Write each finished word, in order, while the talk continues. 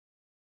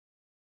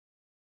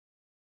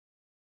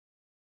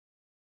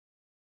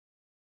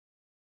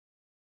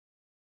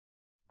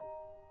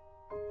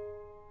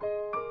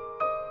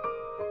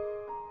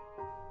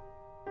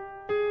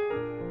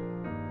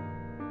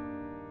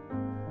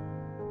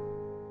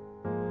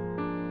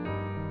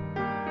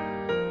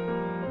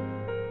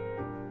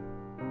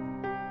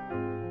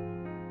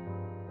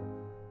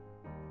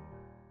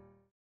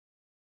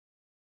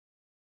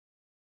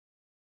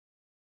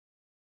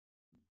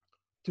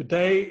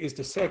Today is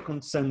the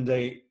second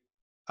Sunday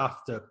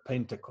after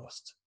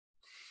Pentecost.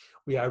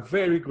 We are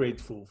very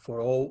grateful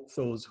for all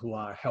those who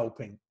are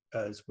helping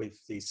us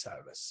with this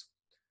service.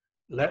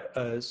 Let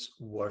us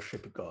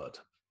worship God.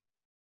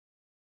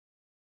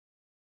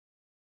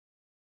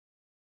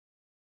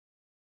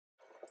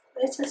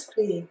 Let us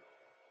pray.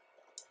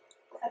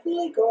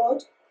 Heavenly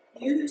God,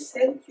 you who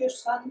sent your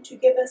Son to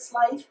give us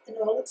life in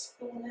all its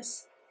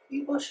fullness,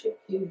 we worship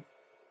you.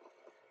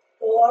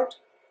 Lord,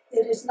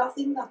 there is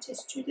nothing that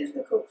is too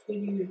difficult for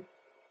you.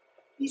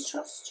 We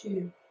trust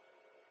you.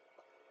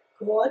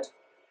 God,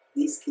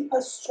 please keep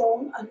us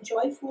strong and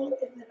joyful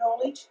in the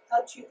knowledge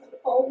that you are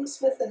always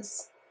with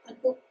us and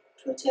will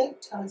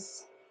protect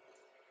us.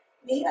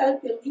 May our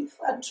belief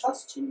and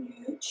trust in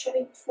you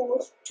shine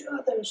forth to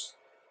others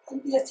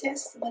and be a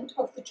testament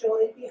of the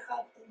joy we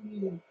have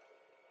in you.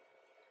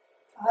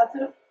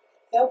 Father,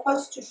 help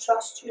us to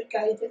trust your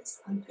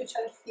guidance and put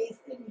our faith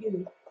in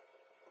you.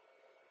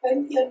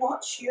 When we are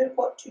not sure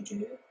what to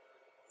do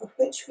or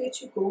which way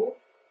to go,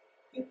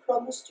 you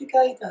promise to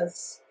guide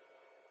us.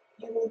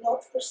 You will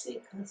not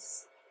forsake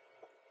us.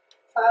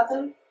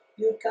 Father,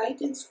 your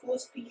guidance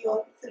goes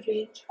beyond the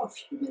range of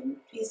human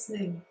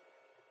reasoning.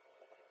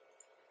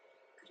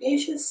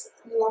 Gracious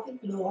and loving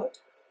Lord,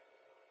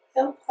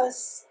 help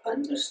us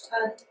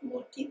understand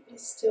more deeply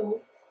still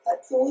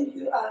that though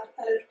you are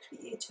our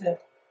Creator,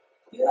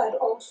 you are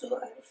also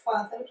our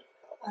Father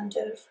and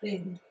our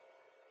friend.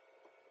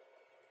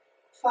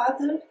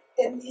 Father,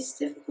 in these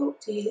difficult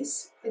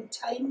days, when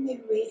time may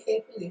weigh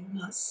heavily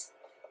on us,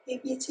 may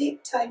we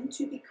take time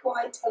to be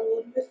quiet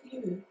alone with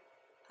you,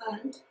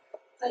 and,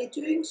 by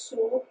doing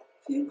so,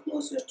 feel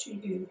closer to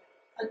you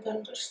and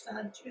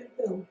understand your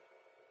will.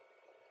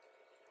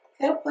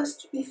 Help us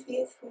to be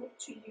faithful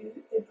to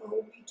you in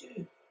all we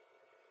do.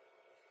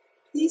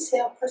 Please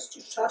help us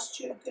to trust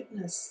your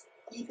goodness,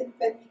 even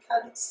when we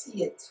cannot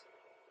see it.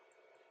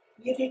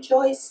 We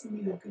rejoice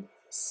in your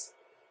goodness.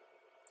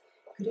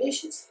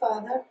 Gracious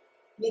Father,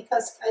 make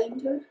us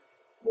kinder,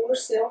 more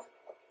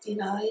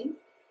self-denying,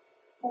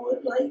 more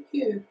like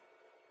you.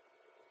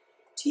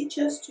 Teach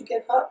us to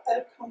give up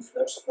our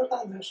comforts for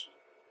others.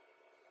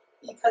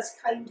 Make us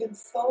kind in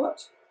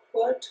thought,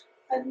 word,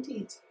 and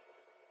deed.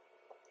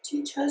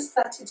 Teach us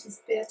that it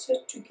is better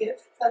to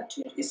give than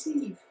to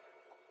receive,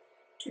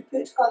 to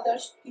put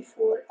others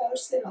before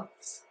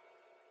ourselves.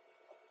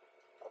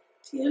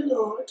 Dear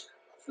Lord,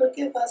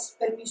 forgive us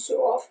when we so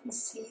often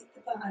see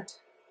the bad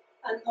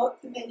and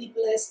not the many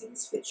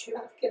blessings which you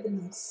have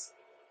given us.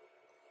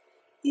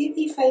 May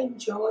we find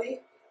joy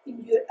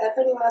in your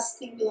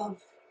everlasting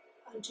love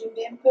and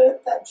remember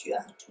that you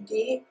are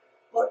today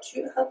what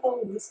you have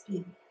always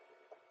been.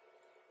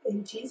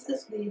 In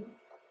Jesus' name,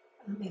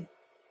 Amen.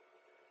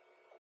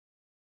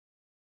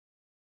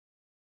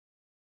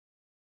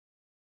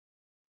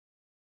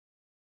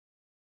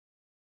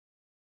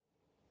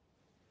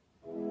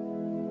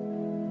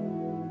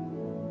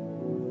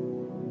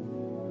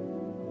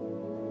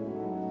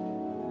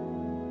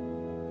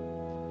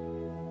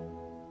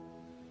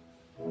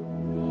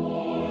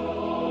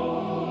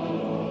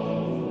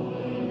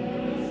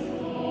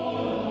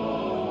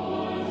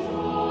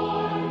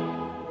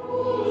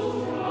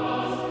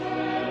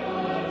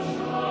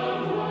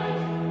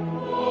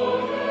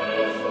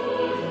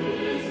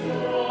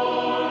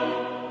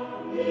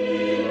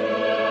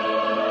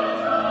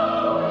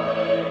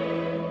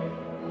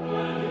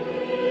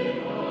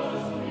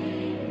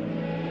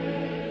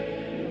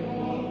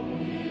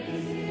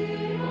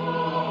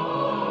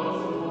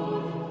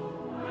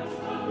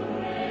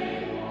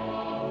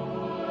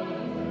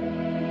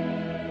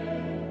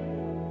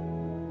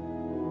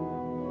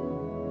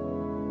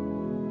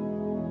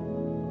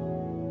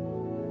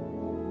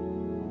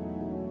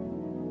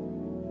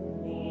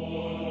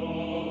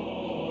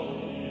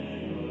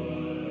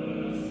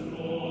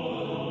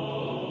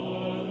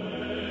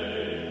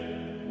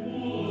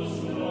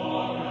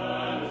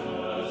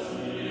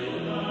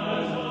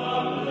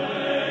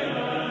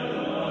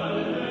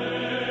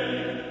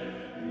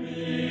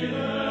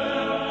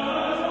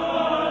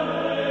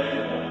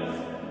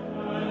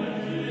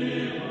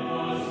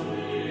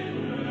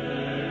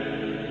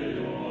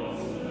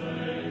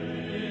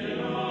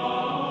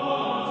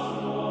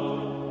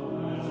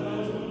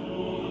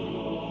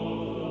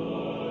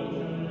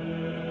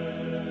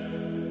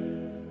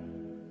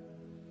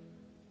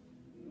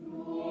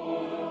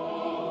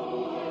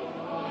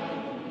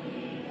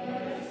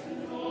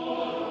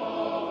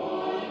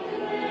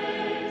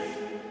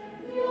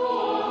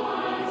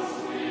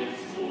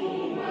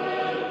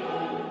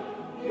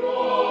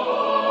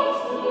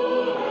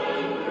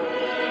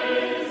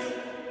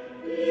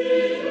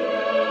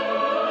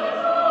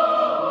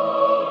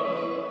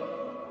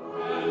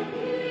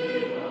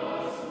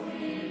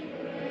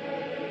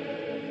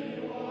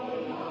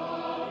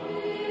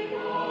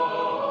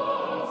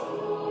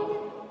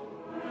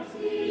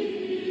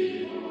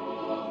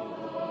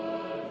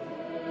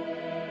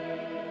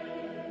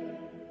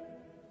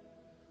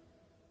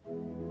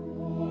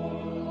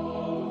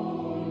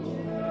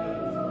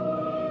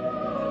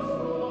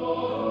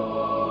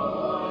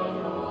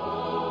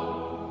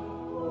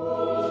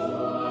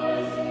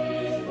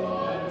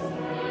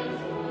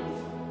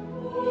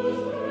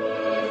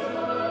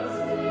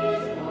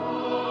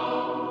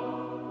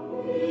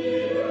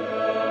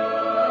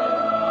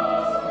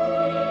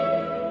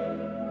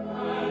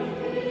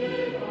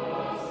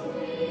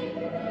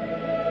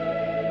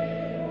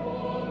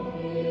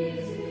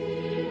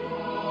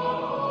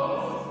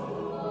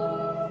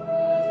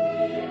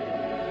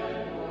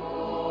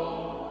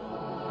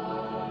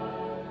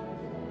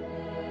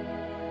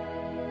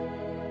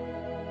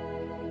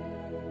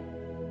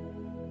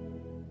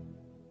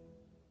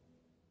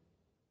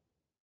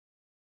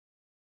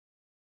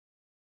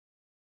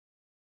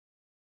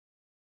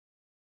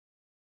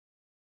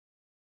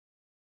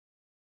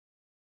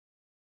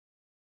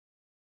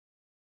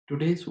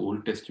 Today's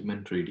Old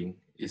Testament reading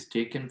is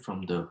taken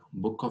from the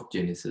book of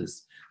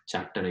Genesis,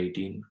 chapter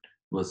 18,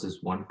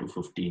 verses 1 to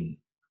 15,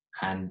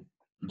 and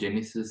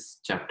Genesis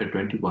chapter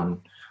 21,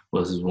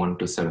 verses 1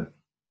 to 7.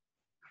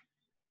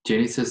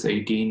 Genesis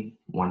 18,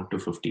 1 to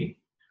 15.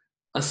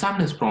 A son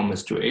is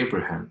promised to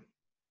Abraham.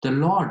 The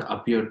Lord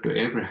appeared to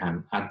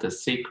Abraham at the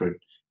sacred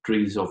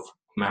trees of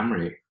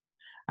Mamre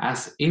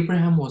as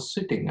Abraham was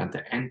sitting at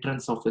the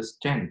entrance of his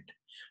tent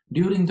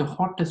during the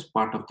hottest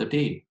part of the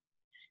day.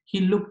 He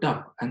looked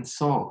up and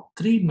saw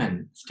three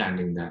men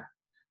standing there.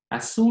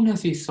 As soon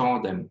as he saw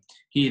them,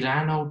 he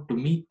ran out to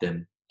meet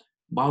them,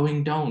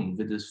 bowing down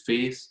with his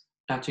face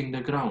touching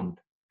the ground.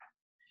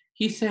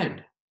 He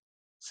said,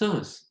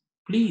 "Sirs,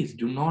 please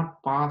do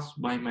not pass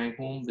by my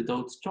home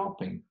without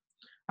stopping.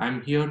 I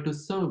am here to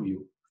serve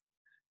you.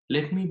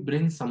 Let me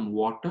bring some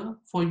water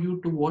for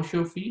you to wash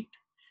your feet.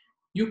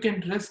 You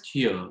can rest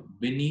here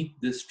beneath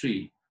this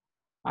tree.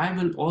 I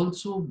will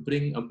also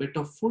bring a bit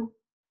of food.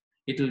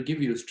 It will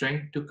give you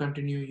strength to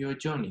continue your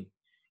journey.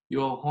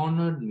 You have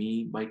honored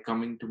me by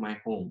coming to my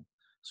home,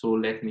 so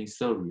let me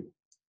serve you."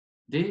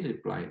 They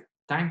replied,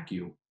 "Thank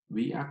you,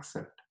 we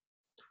accept."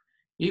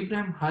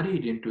 Abraham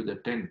hurried into the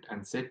tent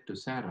and said to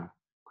Sarah,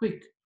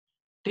 "Quick,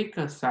 take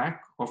a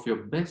sack of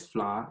your best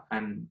flour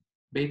and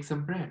bake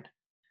some bread."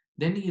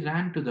 Then he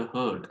ran to the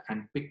herd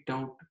and picked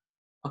out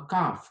a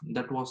calf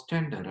that was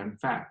tender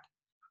and fat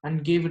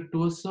and gave it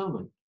to a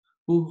servant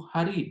who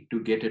hurried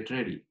to get it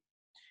ready.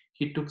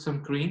 He took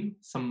some cream,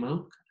 some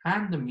milk,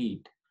 and the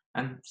meat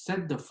and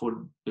set the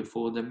food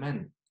before the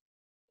men.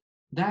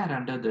 There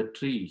under the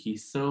tree he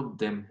served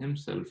them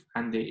himself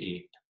and they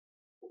ate.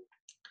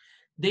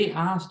 They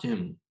asked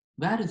him,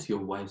 "Where is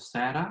your wife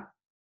Sarah?"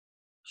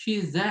 "She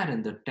is there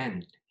in the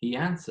tent," he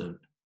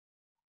answered.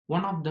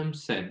 One of them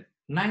said,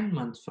 "9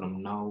 months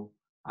from now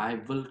I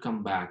will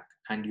come back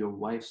and your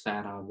wife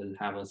Sarah will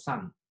have a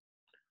son."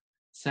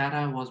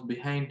 Sarah was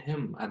behind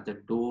him at the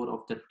door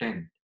of the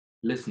tent,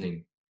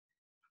 listening.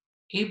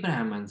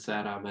 Abraham and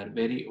Sarah were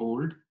very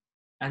old,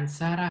 and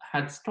Sarah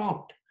had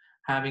stopped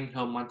having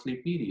her monthly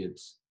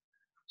periods.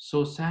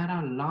 So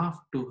Sarah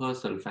laughed to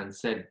herself and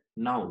said,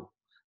 "Now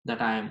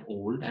that I am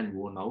old and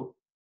worn out,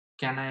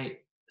 can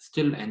I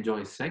still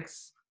enjoy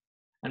sex?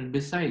 And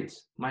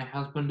besides, my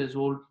husband is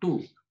old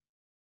too."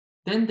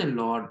 Then the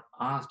Lord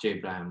asked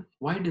Abraham,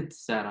 "Why did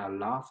Sarah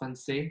laugh and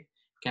say,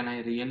 'Can I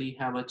really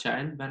have a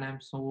child when I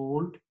am so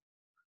old?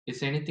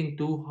 Is anything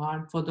too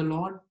hard for the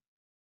Lord?'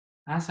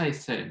 As I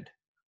said,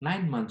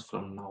 9 months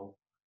from now,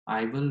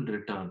 I will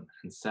return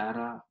and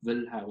Sarah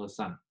will have a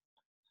son."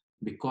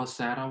 Because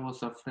Sarah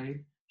was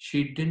afraid, she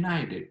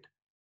denied it.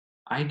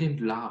 "I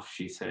didn't laugh,"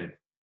 she said.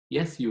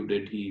 "Yes, you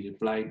did," he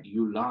replied.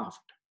 "You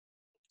laughed."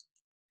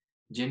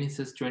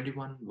 Genesis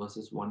 21,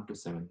 verses 1 to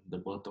 7, the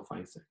birth of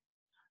Isaac.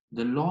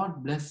 The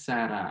Lord blessed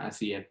Sarah as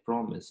he had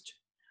promised,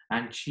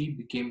 and she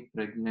became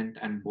pregnant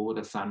and bore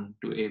a son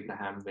to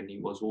Abraham when he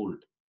was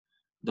old.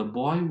 The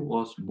boy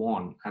was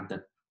born at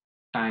the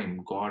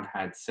time God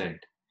had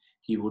said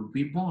he would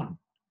be born.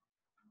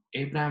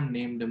 Abraham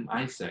named him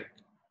Isaac,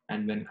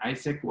 and when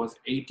Isaac was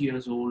 8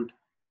 years old,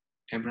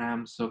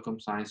 Abraham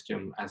circumcised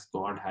him as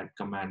God had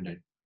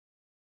commanded.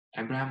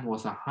 Abraham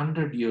was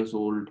 100 years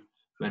old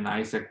when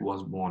Isaac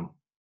was born.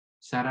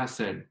 Sarah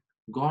said,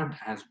 "God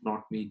has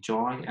brought me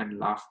joy and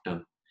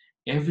laughter.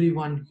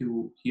 Everyone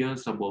who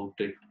hears about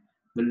it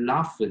will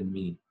laugh with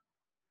me."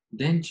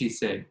 Then she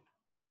said,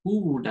 "Who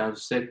would have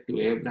said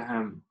to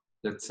Abraham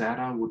that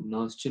Sarah would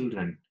nurse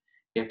children?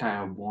 Yet I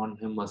have borne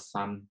him a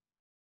son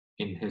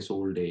in his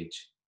old age."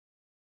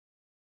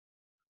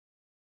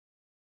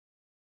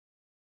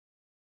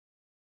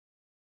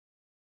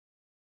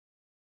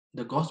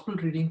 The gospel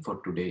reading for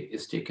today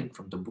is taken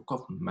from the book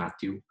of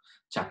Matthew,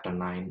 chapter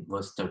 9,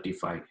 verse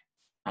 35,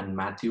 and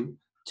Matthew,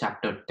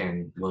 chapter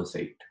 10, verse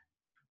 8.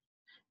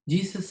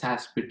 Jesus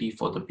has pity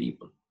for the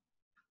people.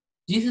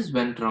 Jesus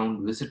went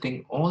round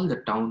visiting all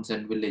the towns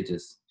and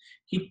villages.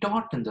 He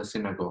taught in the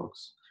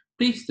synagogues,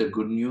 preached the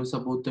good news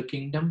about the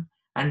kingdom,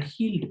 and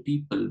healed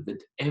people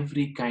with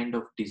every kind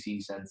of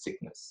disease and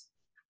sickness.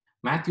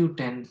 Matthew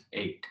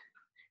 10:8.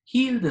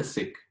 Heal the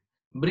sick,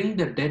 bring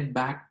the dead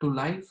back to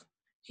life,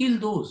 heal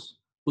those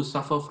who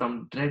suffer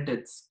from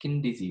dreaded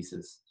skin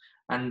diseases,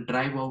 and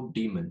drive out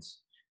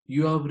demons.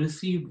 You have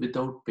received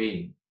without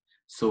paying,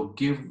 so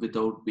give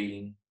without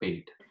being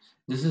paid.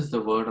 This is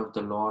the word of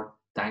the Lord.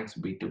 Thanks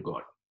be to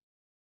God.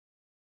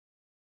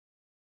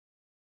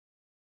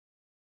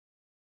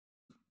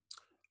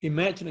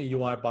 Imagine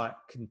you are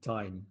back in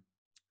time,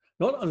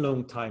 not a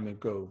long time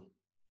ago,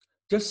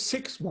 just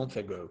 6 months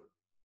ago.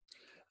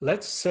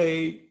 Let's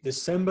say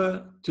December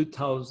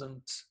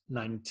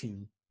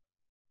 2019.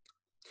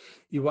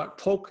 You are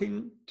talking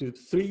to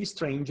three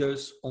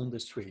strangers on the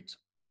street,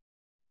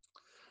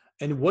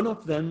 and one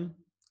of them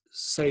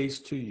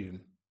says to you,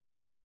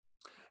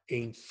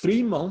 "In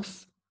 3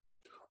 months,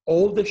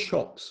 all the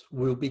shops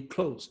will be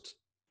closed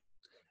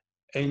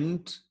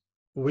and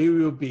we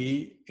will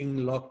be in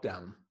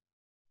lockdown.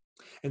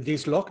 And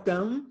this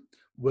lockdown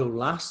will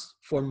last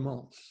for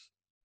months.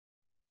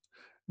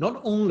 Not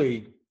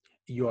only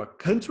your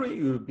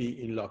country will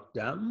be in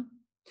lockdown,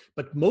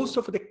 but most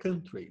of the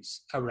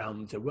countries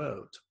around the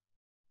world.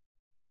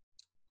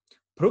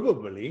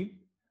 Probably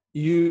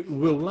you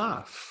will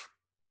laugh.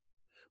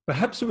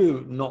 Perhaps you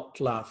will not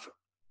laugh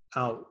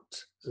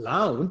out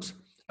loud,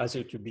 as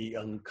it would be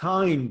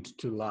unkind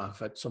to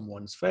laugh at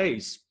someone's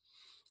face,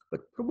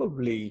 but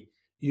probably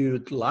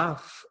you'd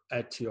laugh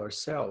at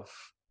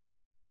yourself.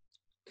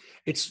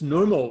 It's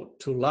normal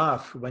to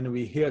laugh when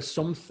we hear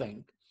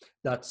something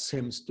that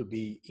seems to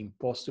be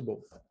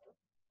impossible.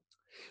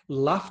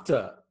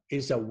 Laughter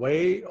is a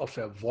way of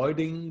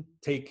avoiding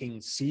taking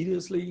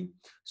seriously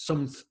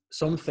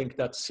something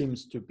that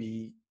seems to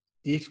be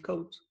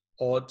difficult,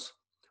 odd,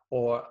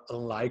 or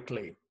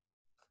unlikely.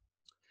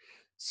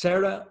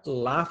 Sarah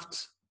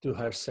laughed to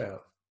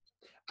herself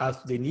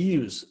at the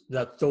news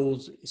that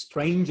those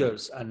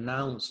strangers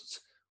announced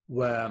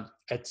were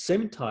at the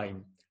same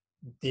time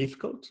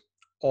difficult,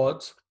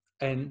 odd,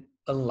 and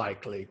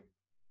unlikely.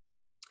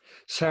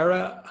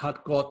 Sarah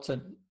had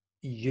gotten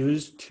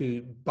used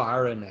to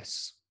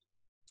barrenness.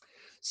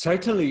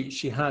 Certainly,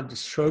 she had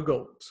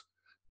struggled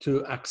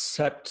to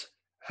accept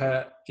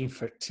her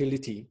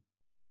infertility,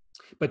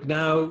 but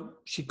now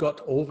she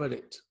got over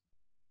it.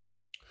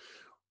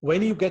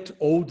 When you get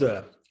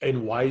older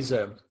and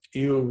wiser,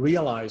 you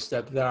realize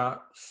that there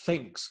are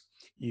things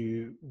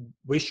you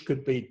wish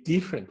could be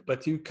different,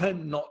 but you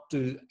cannot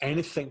do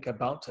anything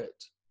about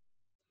it.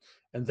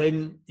 And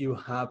then you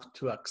have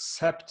to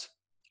accept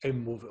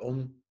and move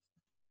on.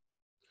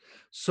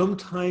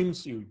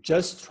 Sometimes you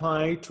just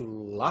try to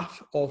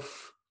laugh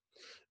off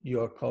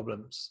your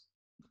problems.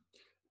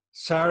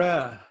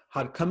 Sarah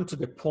had come to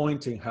the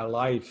point in her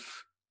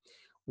life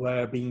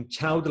where being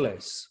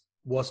childless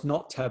was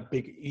not a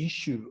big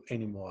issue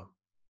anymore.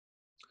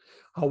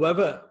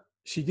 However,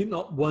 she did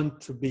not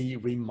want to be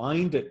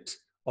reminded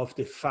of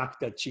the fact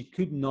that she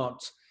could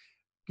not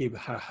give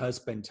her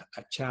husband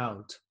a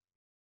child.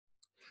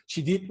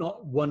 She did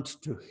not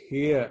want to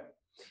hear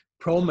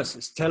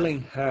promises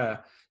telling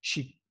her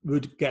she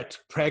would get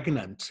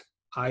pregnant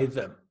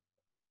either.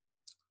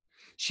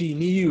 She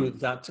knew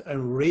that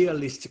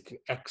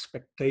unrealistic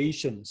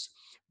expectations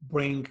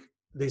bring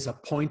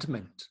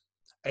disappointment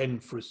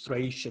and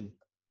frustration.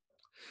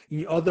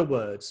 In other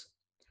words,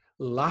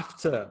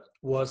 laughter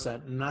was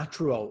a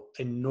natural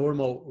and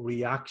normal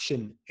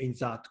reaction in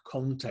that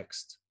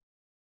context.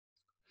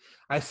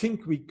 I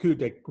think we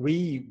could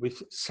agree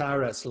with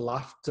Sarah's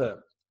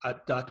laughter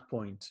at that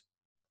point.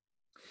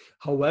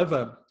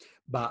 However,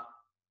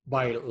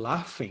 by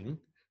laughing,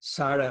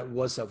 Sarah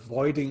was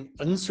avoiding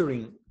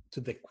answering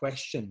to the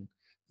question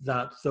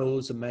that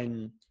those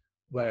men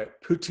were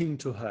putting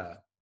to her.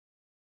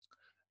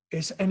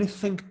 Is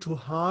anything too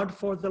hard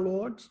for the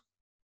Lord?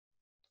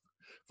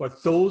 For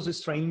those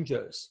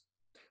strangers,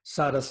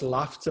 Sarah's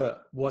laughter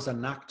was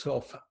an act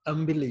of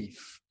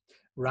unbelief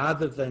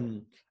rather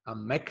than a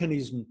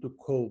mechanism to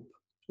cope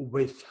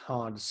with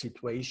hard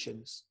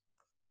situations.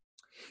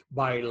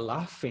 By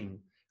laughing,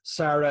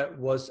 Sarah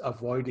was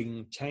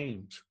avoiding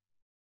change.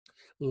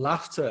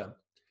 Laughter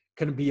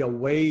can be a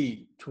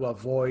way to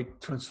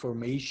avoid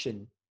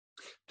transformation,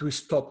 to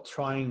stop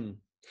trying,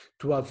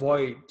 to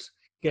avoid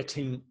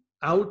getting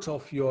out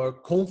of your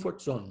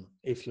comfort zone,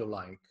 if you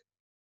like.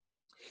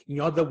 In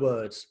other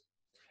words,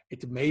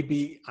 it may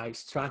be a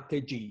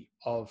strategy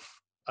of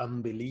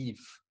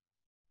unbelief.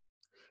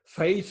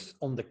 Faith,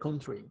 on the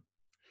contrary,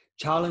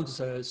 challenges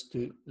us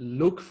to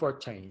look for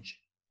change,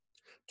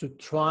 to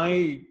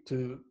try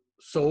to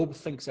solve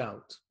things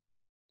out,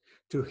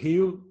 to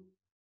heal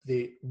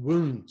the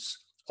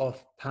wounds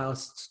of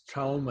past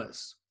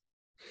traumas,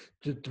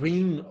 to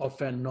dream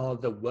of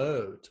another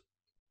world,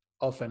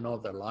 of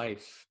another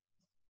life.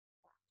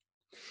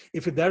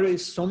 If there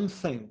is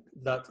something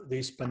that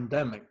this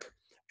pandemic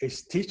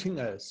is teaching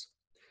us,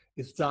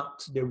 is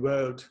that the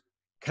world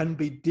can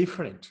be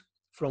different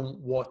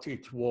from what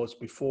it was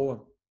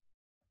before.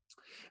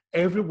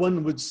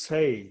 Everyone would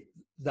say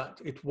that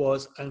it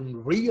was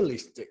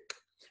unrealistic,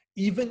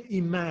 even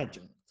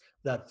imagine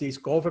that this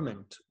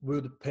government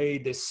would pay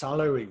the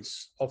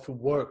salaries of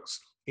workers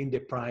in the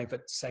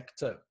private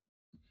sector.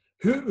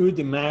 Who would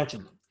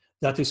imagine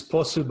that it's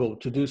possible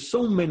to do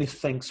so many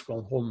things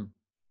from home?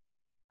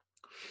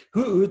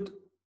 Who would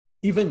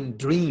even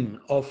dream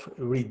of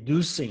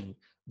reducing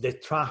the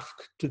traffic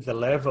to the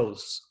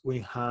levels we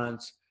had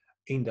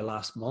in the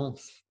last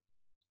month?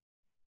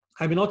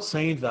 I'm not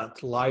saying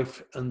that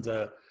life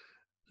under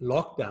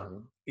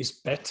lockdown is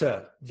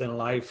better than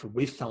life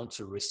without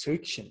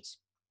restrictions,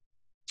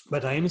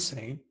 but I am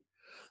saying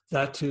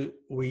that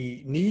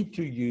we need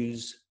to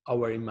use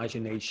our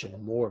imagination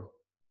more.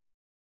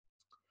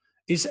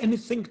 Is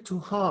anything too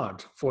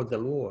hard for the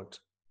Lord?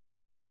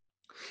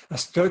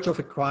 As Church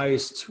of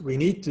Christ, we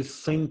need to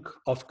think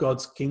of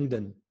God's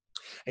kingdom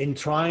and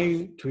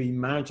try to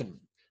imagine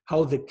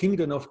how the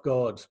kingdom of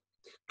God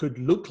could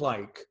look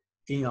like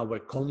in our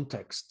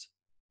context.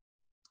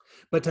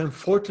 But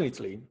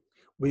unfortunately,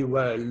 we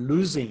were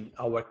losing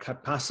our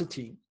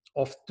capacity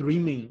of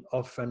dreaming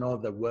of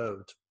another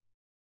world.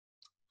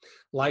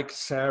 Like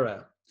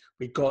Sarah,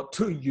 we got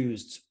too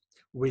used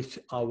with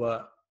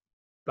our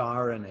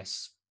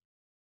barrenness.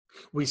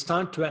 We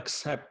start to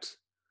accept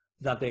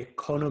that the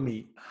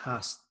economy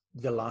has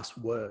the last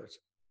word,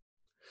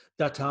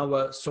 that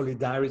our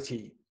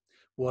solidarity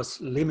was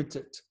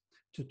limited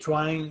to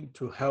trying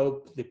to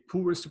help the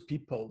poorest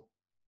people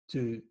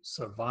to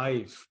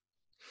survive,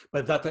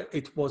 but that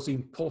it was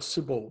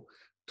impossible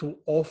to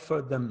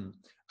offer them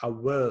a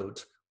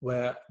world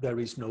where there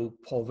is no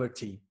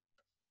poverty.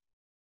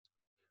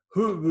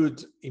 Who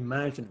would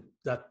imagine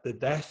that the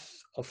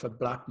death of a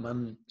black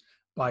man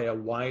by a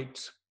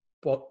white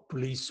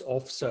police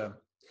officer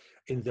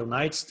in the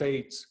United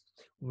States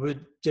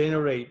would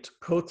generate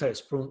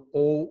protests from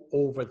all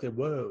over the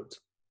world?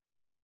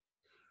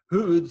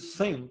 Who would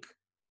think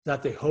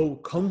that the whole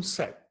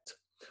concept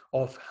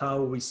of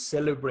how we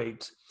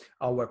celebrate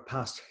our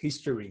past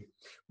history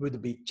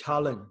would be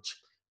challenged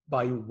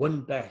by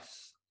one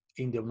death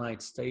in the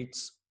United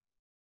States?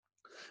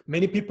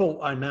 Many people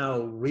are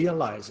now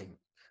realizing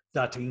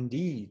that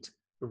indeed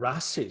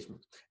racism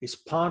is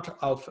part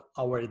of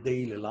our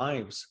daily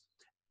lives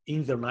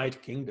in the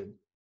United Kingdom,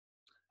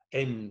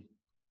 and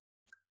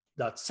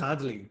that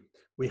sadly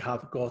we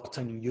have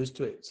gotten used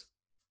to it.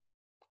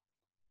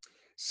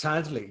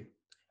 Sadly,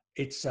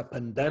 it's a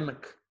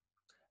pandemic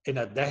and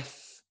a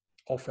death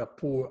of a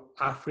poor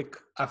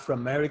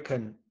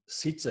Afro-American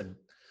citizen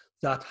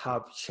that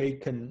have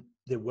shaken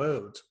the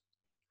world,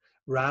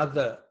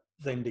 rather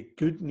than the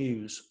good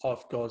news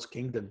of God's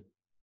kingdom.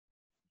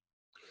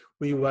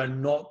 We were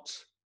not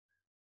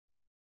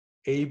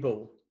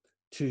able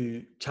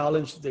to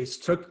challenge the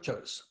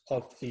structures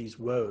of this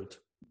world.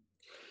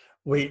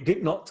 We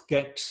did not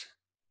get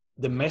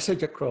the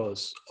message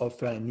across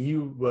of a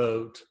new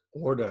world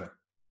order,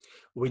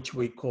 which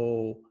we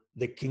call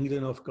the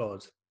kingdom of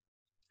God.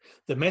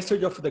 The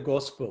message of the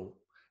gospel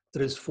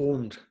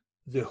transformed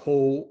the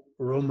whole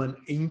Roman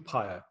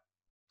Empire,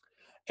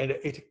 and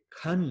it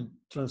can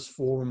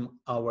transform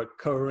our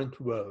current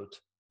world.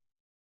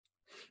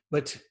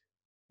 But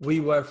we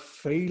were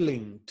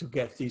failing to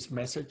get this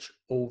message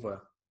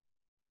over.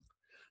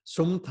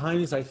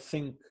 Sometimes I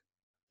think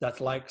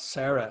that, like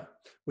Sarah,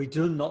 we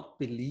do not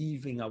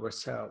believe in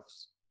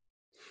ourselves.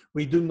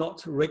 We do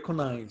not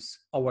recognize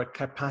our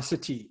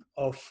capacity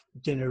of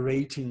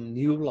generating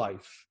new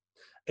life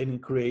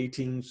and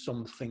creating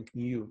something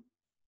new.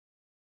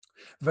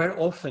 Very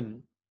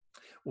often,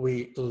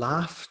 we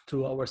laugh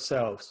to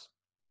ourselves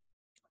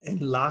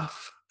and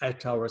laugh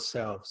at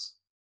ourselves,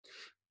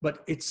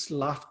 but it's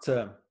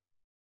laughter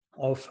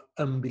of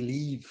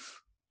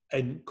unbelief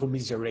and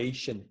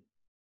commiseration.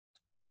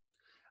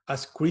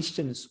 As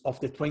Christians of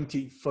the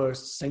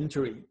 21st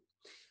century,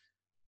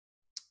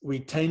 we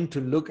tend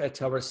to look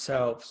at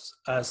ourselves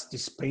as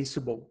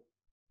dispensable,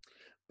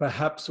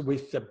 perhaps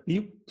with a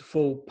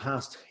beautiful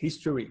past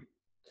history,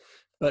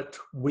 but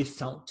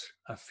without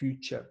a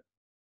future,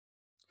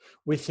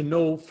 with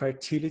no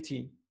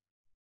fertility,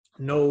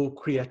 no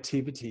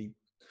creativity,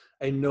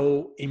 and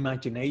no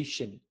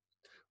imagination.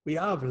 We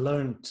have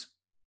learned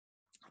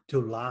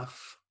to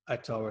laugh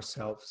at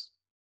ourselves.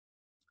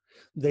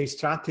 The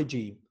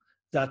strategy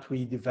that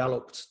we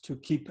developed to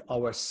keep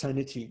our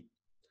sanity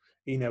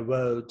in a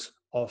world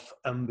of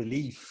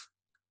unbelief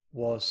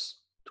was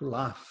to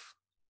laugh.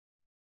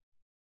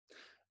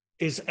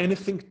 Is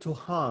anything too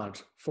hard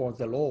for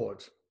the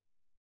Lord?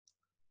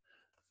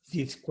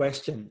 This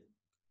question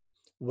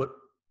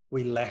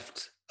we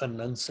left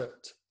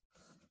unanswered.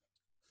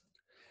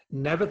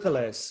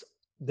 Nevertheless,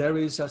 there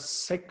is a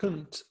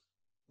second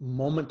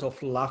moment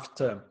of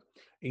laughter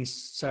in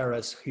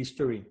Sarah's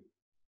history.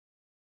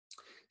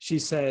 She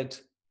said,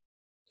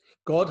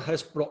 God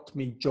has brought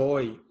me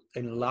joy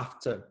and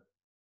laughter.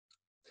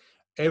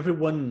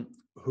 Everyone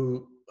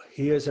who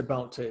hears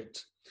about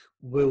it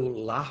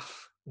will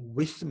laugh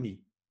with me.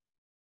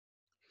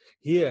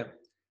 Here,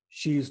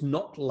 she is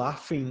not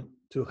laughing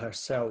to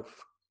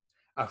herself,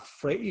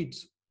 afraid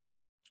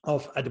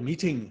of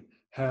admitting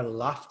her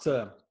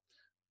laughter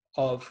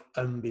of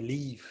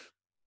unbelief.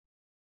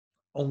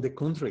 On the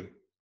contrary,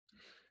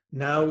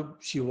 now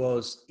she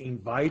was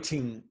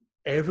inviting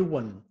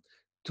everyone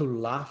to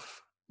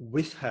laugh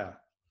with her,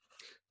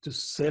 to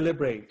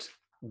celebrate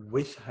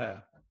with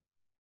her.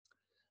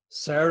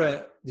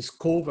 Sarah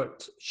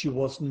discovered she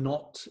was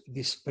not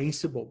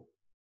dispensable.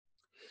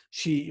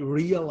 She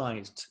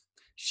realized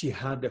she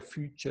had a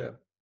future,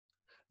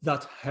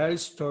 that her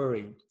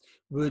story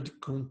would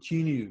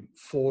continue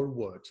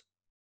forward.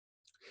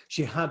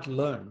 She had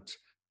learned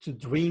to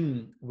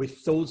dream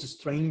with those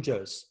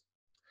strangers,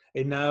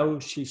 and now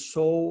she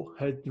saw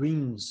her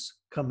dreams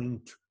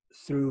coming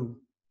through.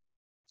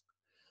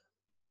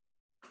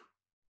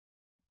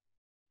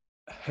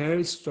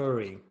 Her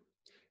story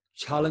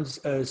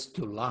challenges us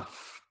to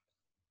laugh,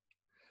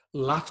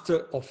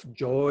 laughter of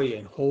joy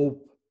and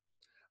hope,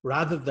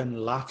 rather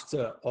than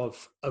laughter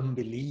of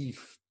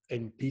unbelief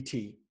and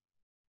pity.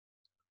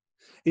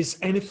 Is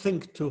anything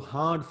too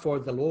hard for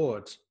the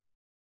Lord?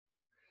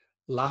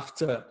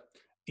 Laughter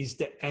is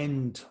the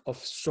end of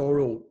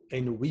sorrow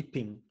and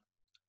weeping.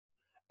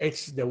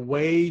 It's the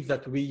way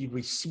that we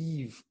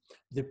receive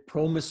the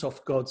promise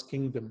of God's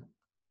kingdom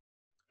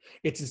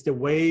It is the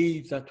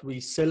way that we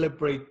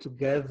celebrate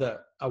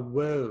together a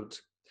world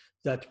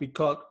that we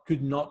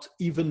could not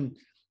even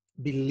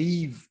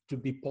believe to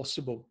be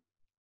possible.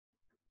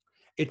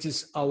 It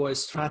is our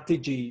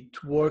strategy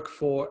to work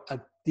for a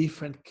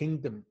different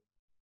kingdom,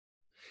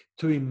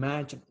 to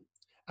imagine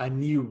a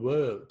new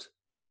world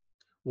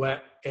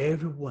where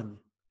everyone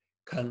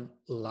can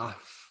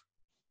laugh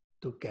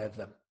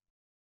together.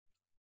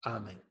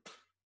 Amen.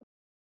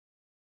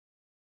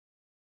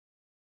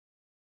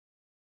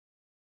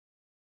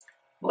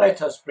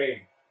 Let us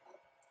pray.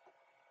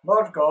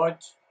 Lord God,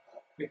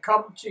 we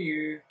come to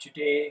you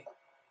today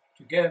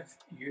to give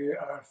you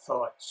our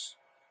thoughts.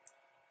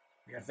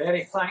 We are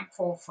very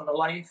thankful for the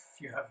life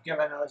you have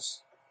given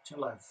us to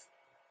live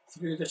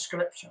through the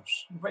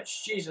scriptures, in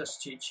which Jesus'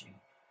 teaching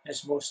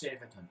is most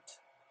evident.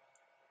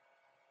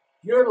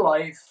 Your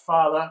life,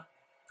 Father,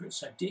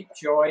 puts a deep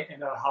joy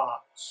in our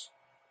hearts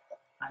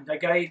and a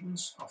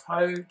guidance of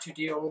how to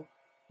deal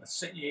with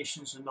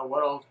situations in the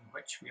world in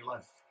which we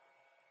live.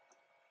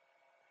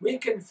 We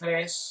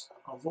confess,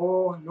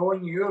 although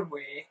knowing your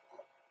way,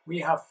 we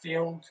have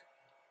failed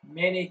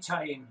many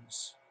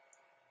times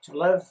to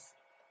live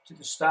to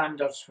the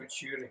standards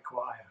which you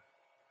require.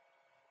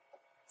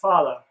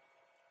 Father,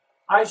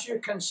 as you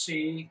can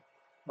see,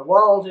 the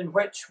world in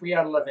which we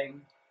are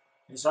living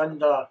is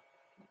under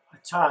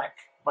attack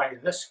by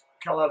this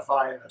killer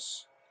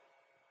virus,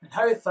 and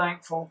how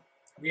thankful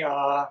we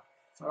are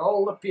for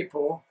all the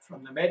people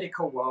from the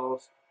medical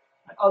world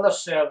and other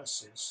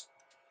services,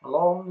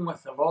 along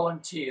with the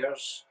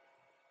volunteers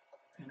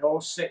in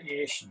all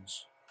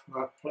situations who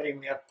are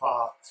playing their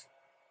part.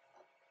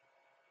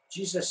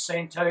 Jesus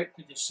sent out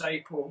the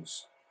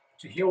disciples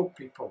to heal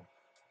people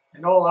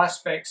in all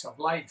aspects of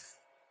life.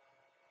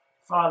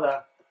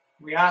 Father,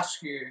 we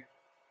ask you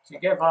to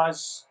give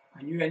us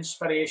a new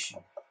inspiration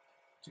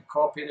to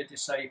copy the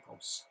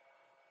disciples.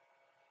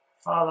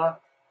 Father,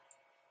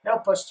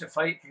 help us to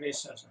fight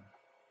racism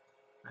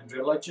and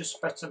religious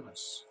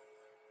bitterness,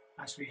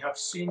 as we have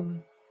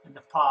seen in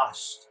the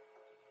past,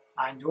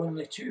 and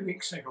only 2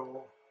 weeks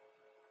ago,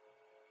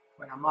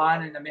 when a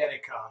man in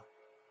America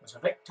was a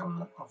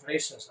victim of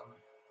racism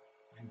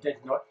and did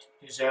not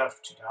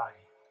deserve to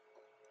die.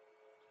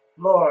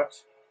 Lord,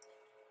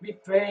 we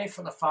pray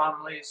for the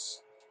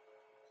families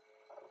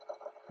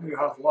who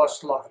have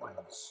lost loved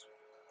ones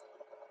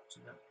to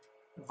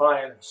the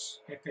virus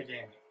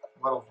epidemic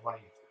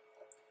worldwide,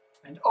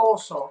 and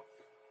also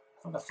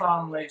for the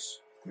families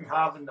who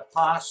have in the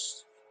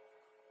past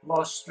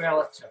lost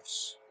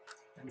relatives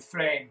and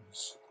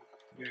friends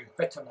through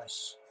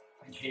bitterness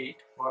and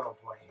hate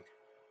worldwide.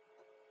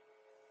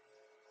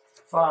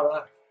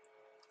 Father,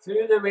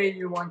 through the way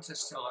you want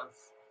us to live,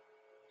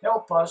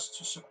 help us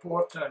to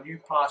support our new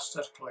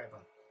pastor,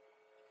 Kleber,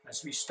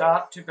 as we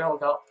start to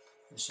build up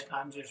the St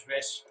Andrew's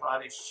West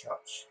Parish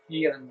Church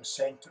here in the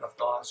centre of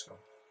Glasgow.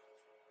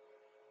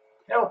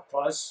 Help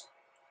us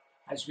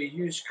as we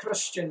use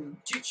Christian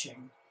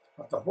teaching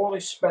of the Holy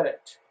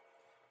Spirit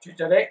to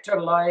direct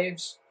our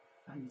lives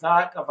and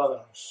that of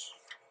others.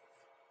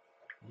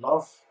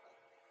 Love,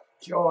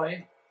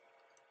 joy,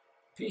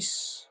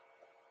 peace,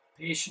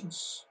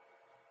 patience,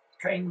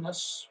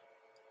 kindness,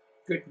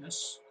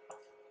 goodness,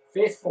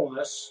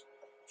 faithfulness,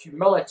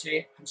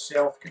 humility, and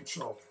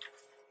self-control.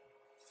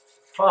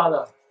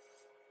 Father,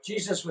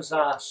 Jesus was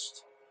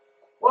asked,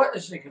 "What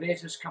is the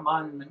greatest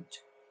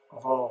commandment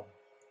of all?"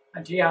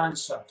 And he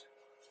answered,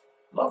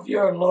 "Love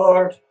your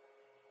Lord,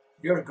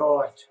 your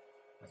God,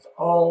 with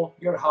all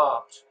your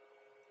heart,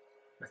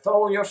 with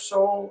all your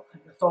soul,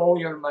 and with all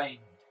your mind."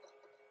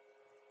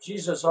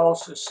 Jesus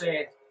also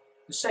said,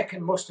 the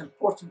second most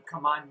important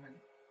commandment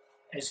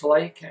is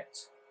like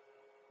it.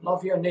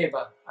 Love your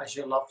neighbour as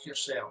you love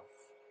yourself.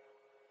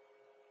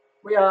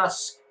 We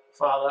ask,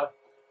 Father,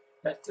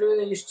 that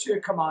through these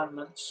 2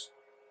 commandments,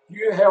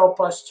 you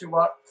help us to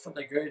work for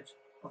the good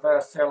of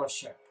our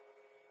fellowship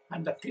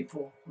and the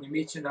people we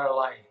meet in our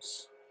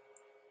lives.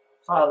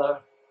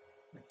 Father,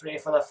 we pray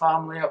for the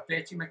family of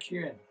Betty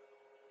McEwen,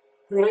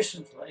 who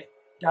recently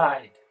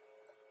died.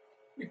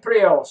 We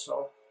pray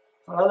also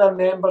for other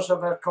members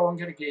of our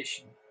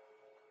congregation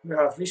who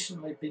have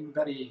recently been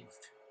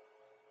bereaved,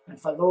 and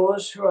for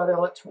those who are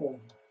ill at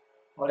home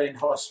or in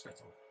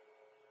hospital.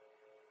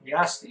 We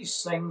ask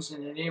these things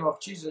in the name of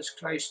Jesus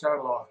Christ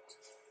our Lord.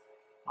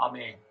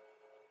 Amen.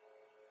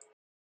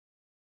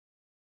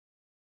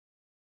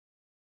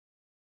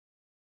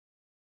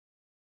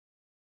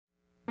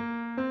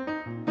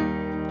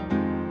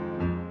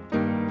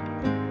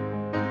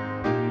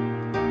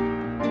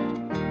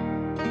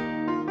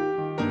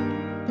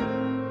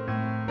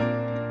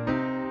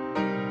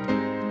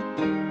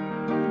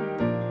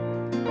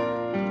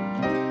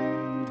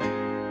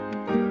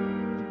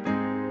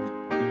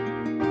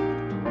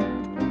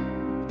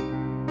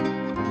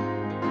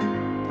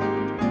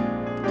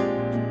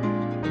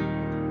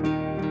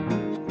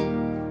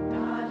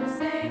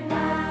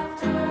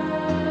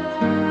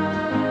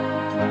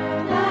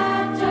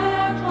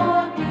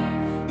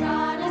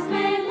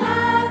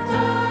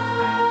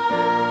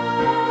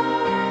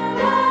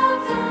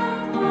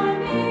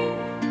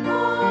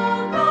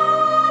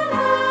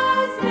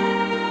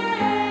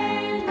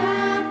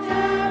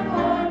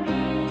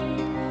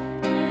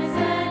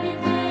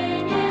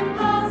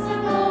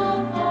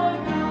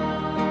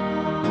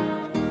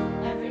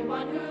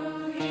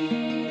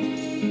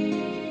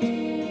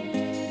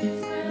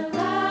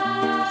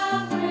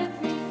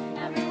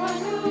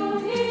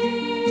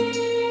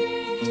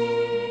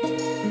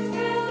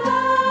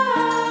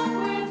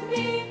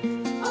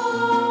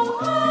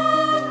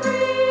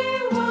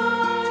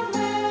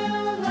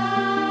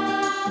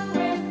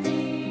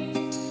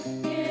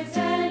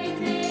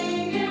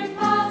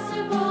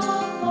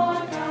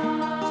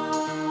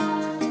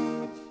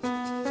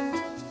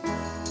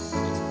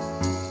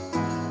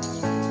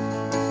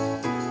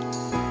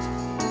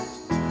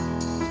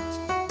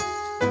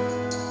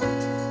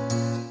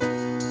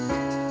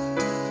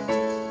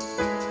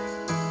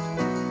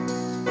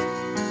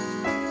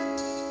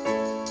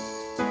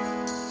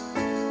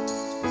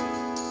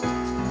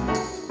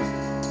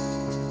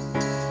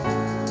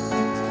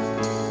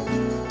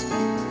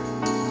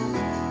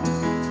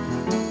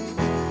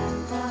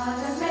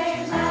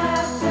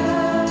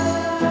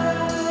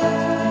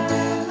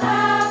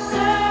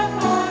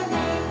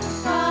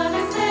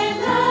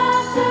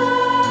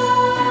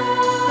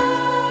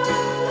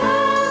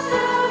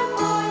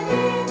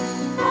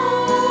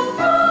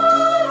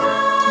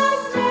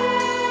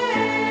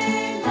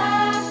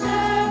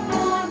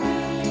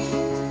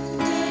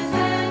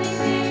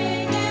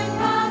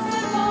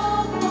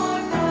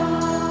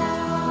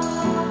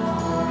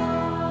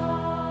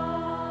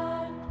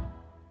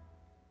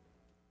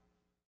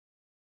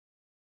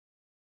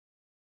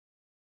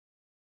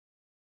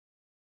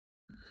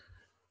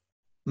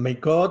 May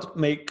God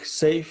make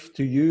safe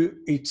to you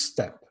each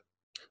step.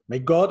 May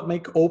God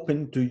make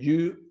open to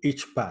you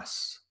each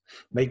pass.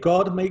 May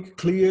God make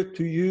clear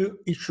to you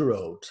each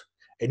road,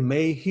 and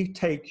may he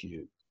take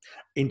you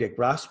in the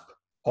grasp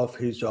of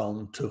his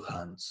own two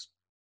hands.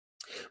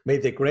 May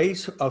the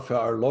grace of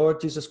our Lord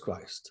Jesus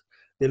Christ,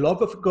 the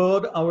love of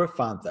God our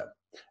Father,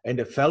 and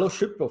the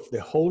fellowship of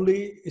the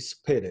Holy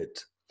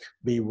Spirit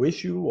be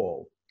with you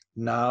all,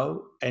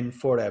 now and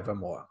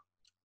forevermore.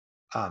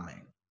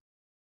 Amen.